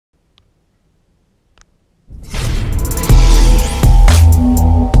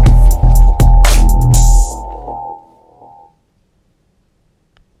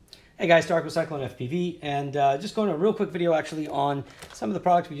guys, Tarek with Cyclone FPV, and just going to a real quick video actually on some of the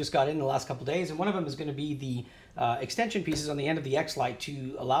products we just got in the last couple days, and one of them is going to be the extension pieces on the end of the X-Lite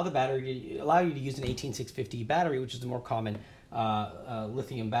to allow you to use an 18650 battery, which is the more common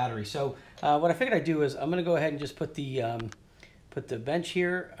lithium battery. So what I figured I'd do is I'm going to go ahead and just put the bench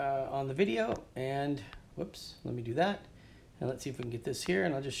here on the video, and whoops, let me do that. And let's see if we can get this here,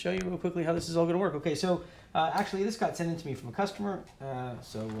 and I'll just show you real quickly how this is all going to work. Okay, so actually this got sent in to me from a customer,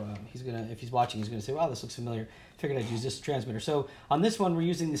 so he's gonna, if he's watching, he's gonna say, wow, this looks familiar. Figured I'd use this transmitter. So on this one, we're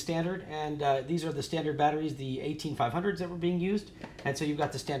using the standard, and these are the standard batteries, the 18500s that were being used, and so you've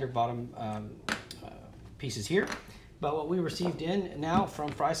got the standard bottom pieces here. But what we received in now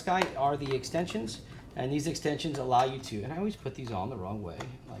from FrSky are the extensions, and these extensions allow you to, and I always put these on the wrong way,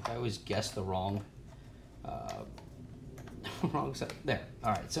 like I always guess the wrong wrong side. There.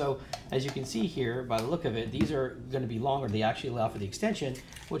 All right. So as you can see here, by the look of it, these are going to be longer. They actually allow for the extension,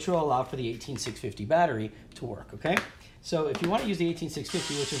 which will allow for the 18650 battery to work. Okay. So if you want to use the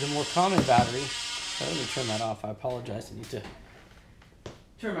 18650, which is a more common battery, let me turn that off. I apologize. I need to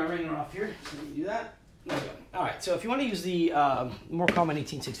turn my ringer off here. So let me do that. There we go. All right. So if you want to use the more common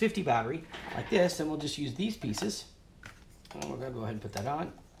 18650 battery like this, then we'll just use these pieces. And we're going to go ahead and put that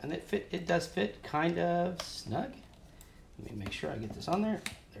on, and it does fit kind of snug. Let me make sure I get this on there.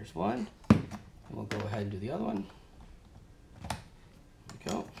 There's one. And we'll go ahead and do the other one. There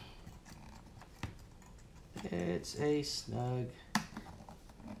we go. It's a snug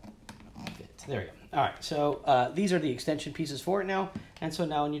fit. There we go. All right, so these are the extension pieces for it now. And so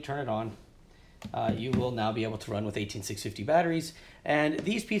now when you turn it on, you will now be able to run with 18650 batteries. And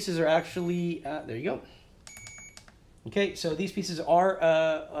these pieces are actually, there you go. Okay, so these pieces are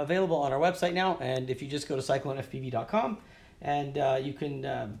available on our website now, and if you just go to CycloneFPV.com, and you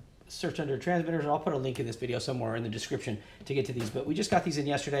can search under transmitters, or I'll put a link in this video somewhere in the description to get to these. But we just got these in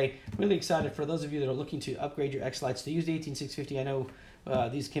yesterday. Really excited for those of you that are looking to upgrade your X-Lites to use the 18650. I know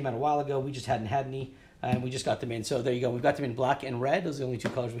these came out a while ago. We just hadn't had any, and we just got them in. So there you go. We've got them in black and red. Those are the only two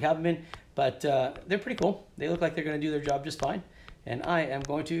colors we have them in, but they're pretty cool. They look like they're going to do their job just fine. And I am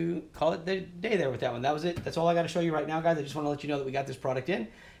going to call it the day there with that one. That was it. That's all I got to show you right now, guys. I just want to let you know that we got this product in,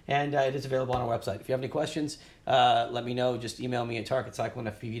 and it is available on our website. If you have any questions, let me know. Just email me at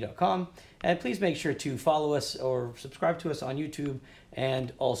tarek@cyclonefpv.com. And please make sure to follow us or subscribe to us on YouTube.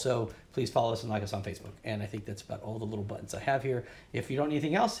 And also, please follow us and like us on Facebook. And I think that's about all the little buttons I have here. If you don't need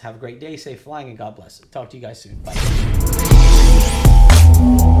anything else, have a great day, safe flying, and God bless. Talk to you guys soon. Bye.